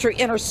this country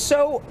and are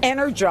so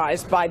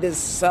energized by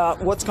this,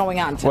 what's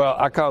going on today? Well,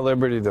 I call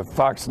Liberty the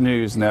Fox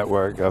News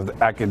network of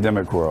the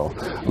academic world.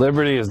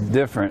 Liberty is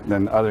different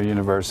than other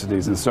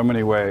universities in so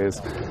many ways.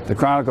 The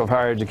Chronicle of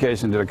Higher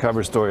Education did a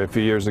cover story a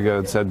few years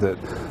ago that said that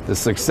the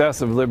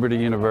success of Liberty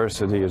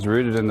University is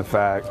rooted in the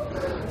fact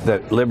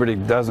that Liberty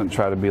doesn't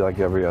try to be like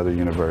every other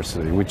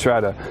university. We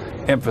try to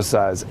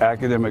emphasize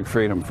academic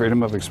freedom,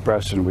 freedom of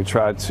expression. We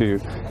try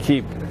to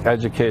keep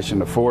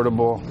education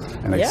affordable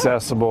and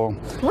accessible.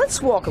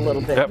 Let's walk a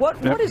little bit. Yep.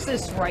 What is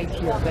this right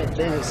here,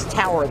 this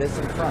tower that's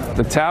in front of us?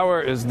 The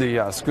tower is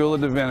the School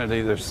of Divinity.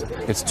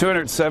 It's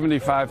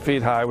 275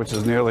 feet high, which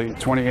is nearly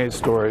 28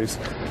 stories.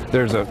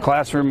 There's a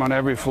classroom on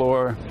every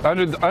floor.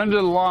 Under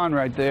the lawn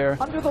right there.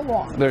 Under the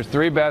lawn. There's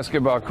 3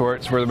 basketball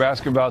courts where the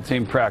basketball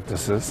team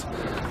practices.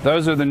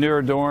 Those are the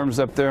newer dorms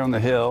up there on the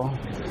hill.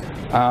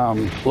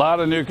 A lot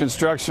of new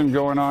construction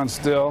going on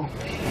still.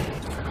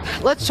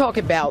 Let's talk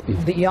about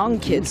the young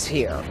kids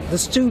here, the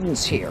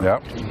students here,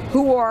 Yep.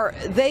 who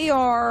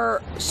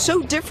are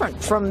so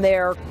different from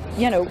their,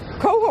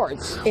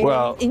 cohorts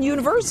in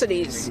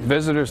universities.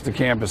 Visitors to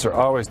campus are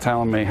always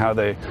telling me how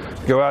they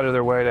go out of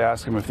their way to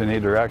ask them if they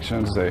need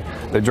directions.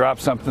 They drop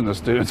something, the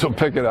students will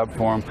pick it up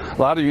for them.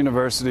 A lot of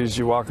universities,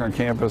 you walk on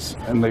campus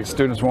and the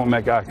students won't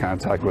make eye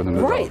contact with an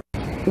adult. Right.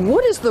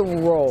 What is the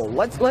role?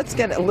 Let's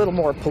get a little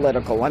more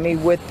political. I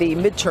mean, with the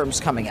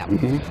midterms coming up,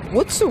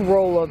 what's the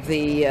role of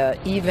the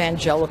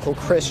evangelical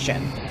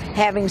Christian,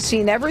 having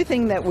seen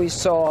everything that we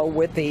saw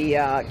with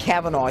the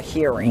Kavanaugh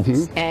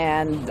hearings,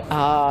 and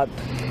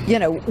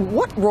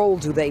what role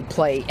do they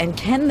play, and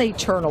can they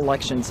turn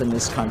elections in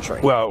this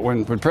country? Well,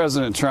 when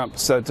President Trump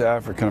said to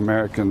African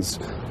Americans,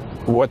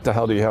 "What the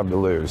hell do you have to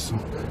lose?"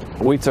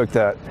 we took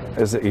that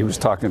as he was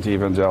talking to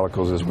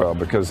evangelicals as well,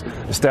 because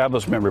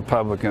establishment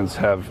Republicans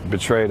have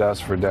betrayed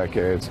us for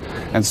decades.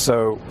 And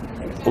so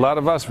a lot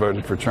of us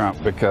voted for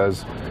Trump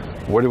because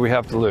what do we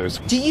have to lose?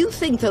 Do you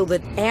think, though,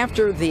 that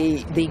after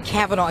the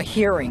Kavanaugh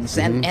hearings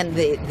and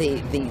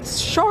the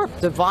sharp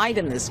divide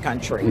in this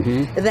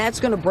country, that's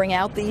going to bring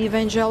out the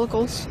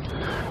evangelicals?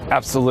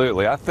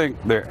 Absolutely. I think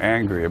they're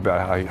angry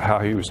about how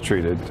he was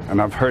treated. And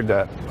I've heard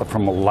that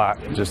from a lot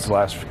just the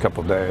last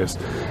couple of days.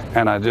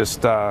 And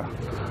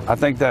I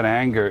think that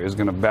anger is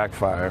going to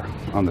backfire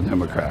on the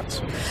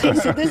Democrats. So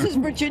this is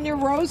Virginia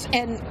Rose,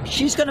 and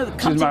she's going to come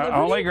to She's my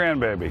Liberty? only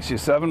grandbaby.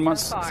 She's 7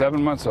 months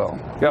old.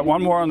 Got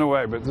one more on the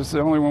way, but this is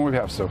the only one we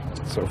have so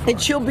far. And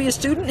she'll be a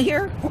student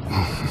here?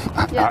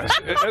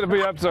 It'll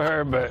be up to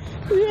her, but...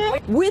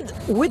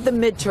 With the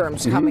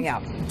midterms coming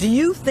up, do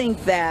you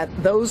think that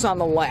those on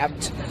the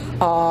left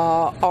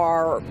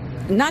are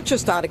not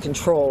just out of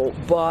control,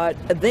 but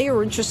they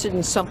are interested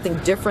in something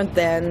different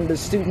than the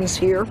students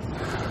here?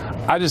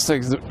 I just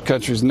think the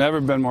country's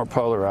never been more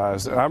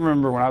polarized. I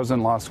remember when I was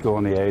in law school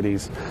in the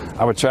 80s,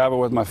 I would travel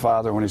with my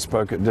father when he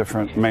spoke at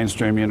different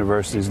mainstream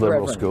universities,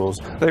 liberal schools.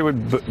 They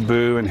would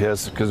boo and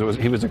hiss because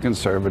he was a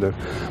conservative,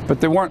 but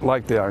they weren't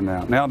like they are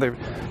now. Now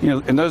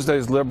in those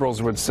days,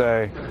 liberals would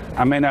say,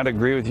 "I may not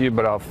agree with you,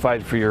 but I'll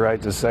fight for your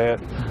right to say it."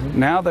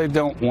 Now they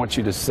don't want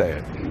you to say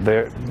it.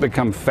 They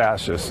become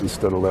fascists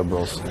instead of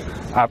liberals,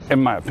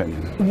 in my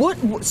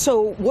opinion.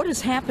 So what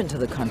has happened to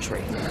the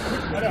country?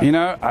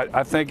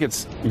 I think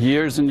it's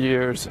years and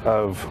years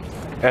of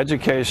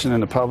education in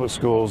the public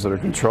schools that are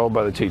controlled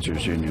by the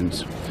teachers'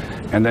 unions,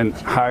 and then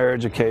higher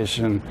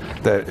education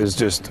that is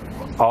just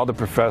all the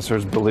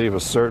professors believe a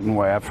certain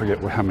way. I forget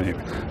how many,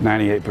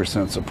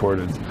 98%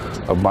 supported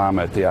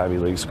Obama at the Ivy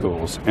League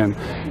schools. And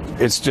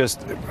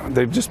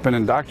they've just been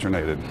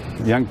indoctrinated,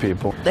 young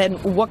people. Then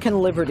what can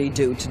Liberty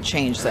do to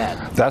change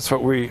that? That's why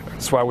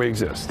we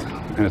exist.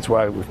 And it's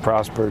why we've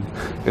prospered,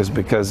 is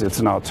because it's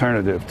an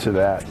alternative to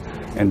that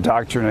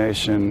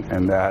indoctrination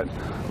and that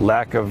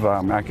lack of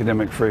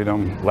academic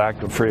freedom,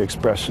 lack of free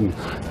expression.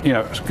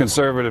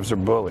 Conservatives are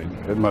bullied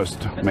at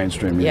most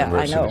mainstream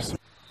universities. I know.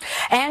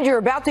 And you're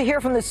about to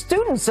hear from the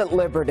students at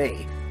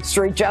Liberty.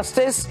 Street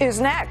Justice is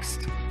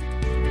next.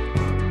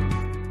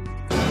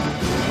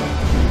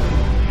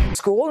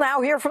 School,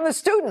 now hear from the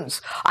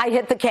students. I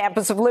hit the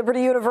campus of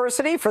Liberty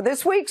University for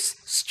this week's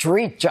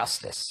Street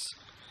Justice.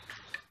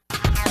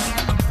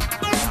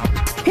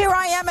 Here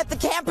I am at the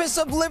campus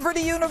of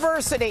Liberty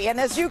University, and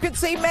as you can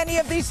see, many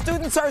of these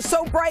students are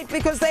so bright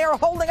because they are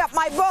holding up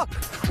my book,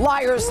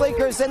 Liars,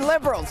 Leakers, and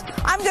Liberals.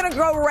 I'm going to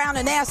go around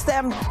and ask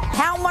them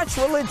how much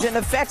religion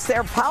affects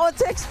their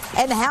politics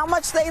and how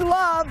much they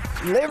love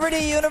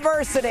Liberty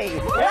University.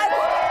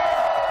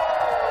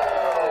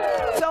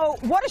 So,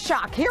 what a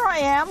shock. Here I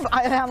am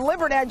on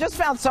Liberty. I just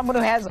found someone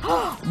who has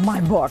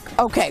my book.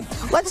 Okay,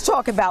 let's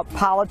talk about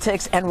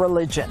politics and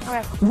religion.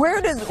 Okay.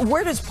 Where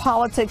does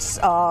politics,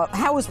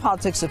 how is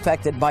politics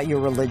affected by your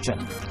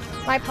religion?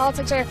 My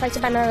politics are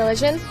affected by my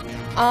religion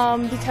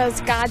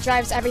because God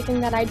drives everything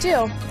that I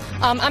do.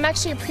 I'm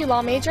actually a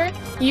pre-law major.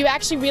 You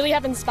actually really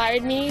have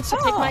inspired me to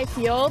pick my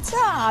field. You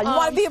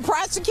want to be a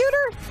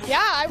prosecutor?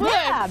 Yeah, I would.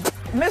 Yeah.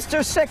 Mr.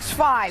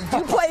 6'5", do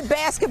you play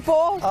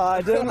basketball?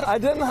 I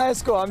did in high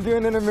school. I'm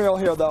doing intramural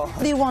here, though.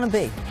 What do you want to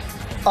be?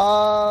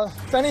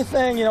 If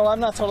anything, I'm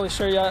not totally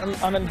sure yet.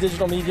 I'm a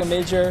digital media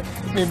major,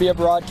 maybe a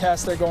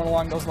broadcaster going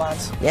along those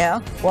lines.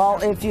 Yeah?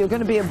 Well, if you're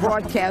going to be a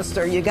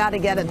broadcaster, you got to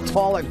get a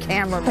taller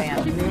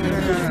cameraman.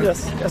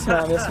 Yes,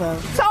 ma'am.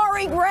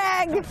 Sorry,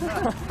 Greg.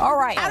 All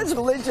right. How does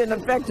religion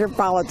affect your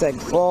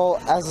politics?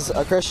 Well, as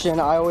a Christian,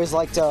 I always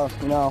like to,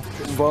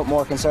 vote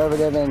more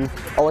conservative and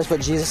always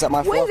put Jesus at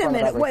my forefront. Wait a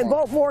minute.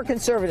 Vote more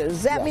conservative.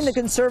 Does that mean the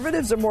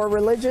conservatives are more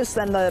religious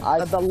than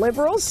the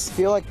liberals? I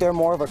feel like they're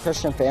more of a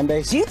Christian fan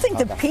base. Do you think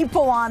the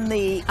people on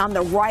the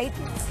right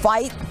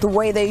fight the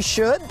way they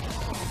should?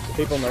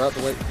 People on the right,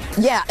 the way.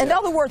 Yeah. In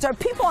other words, are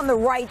people on the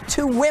right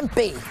too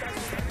wimpy?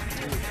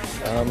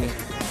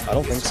 I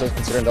don't think so,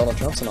 considering Donald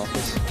Trump's in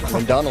office. I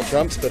mean, Donald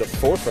Trump's been at the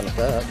forefront of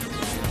that.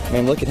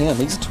 Man, look at him.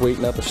 He's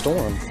tweeting up a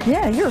storm.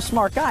 Yeah, you're a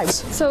smart guy.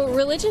 So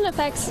religion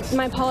affects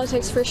my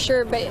politics for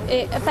sure, but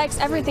it affects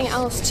everything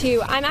else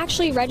too. I'm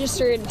actually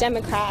registered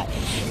Democrat,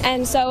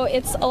 and so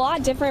it's a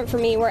lot different for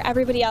me where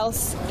everybody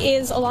else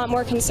is a lot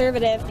more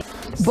conservative.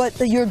 But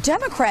your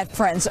Democrat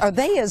friends, are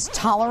they as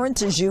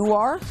tolerant as you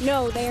are?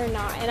 No, they are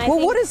not. And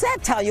well, what does that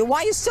tell you?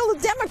 Why are you still a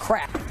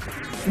Democrat?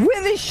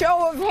 With a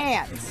show of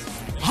hands,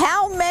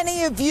 how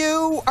many of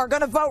you are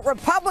going to vote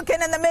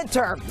Republican in the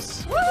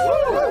midterms?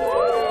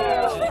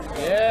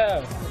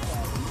 Yeah.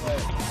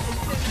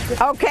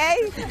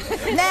 Okay,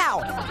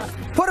 now,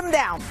 put them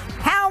down.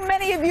 How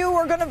many of you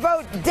are going to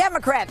vote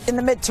Democrat in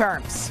the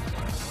midterms?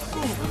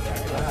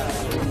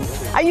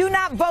 Are you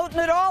not voting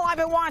at all? I've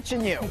been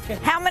watching you.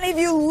 How many of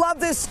you love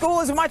this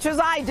school as much as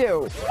I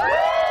do?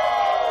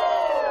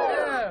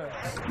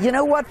 You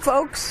know what,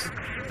 folks?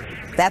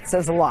 That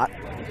says a lot.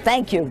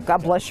 Thank you.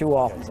 God bless you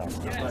all.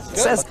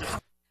 Says.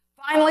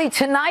 Finally,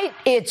 tonight,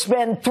 it's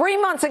been 3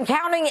 months and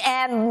counting,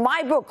 and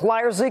my book,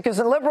 Liars, Leakers,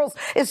 and Liberals,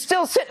 is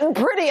still sitting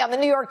pretty on the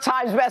New York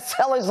Times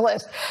bestsellers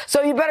list.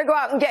 So you better go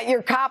out and get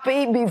your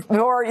copy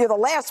before you're the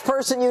last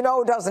person you know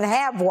who doesn't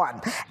have one.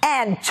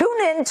 And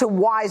tune in to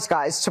Wise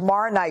Guys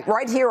tomorrow night,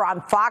 right here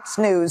on Fox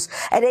News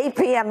at 8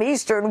 p.m.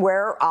 Eastern,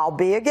 where I'll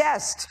be a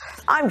guest.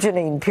 I'm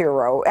Jeanine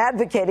Pirro,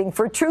 advocating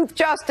for truth,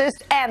 justice,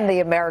 and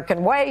the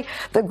American way.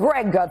 The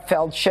Greg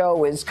Gutfeld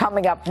Show is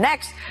coming up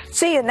next.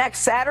 See you next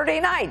Saturday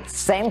night.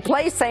 Same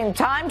place, same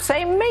time,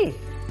 same me.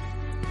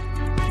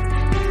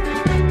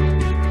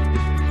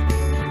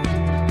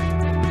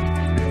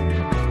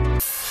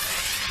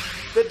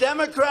 The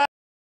Democrats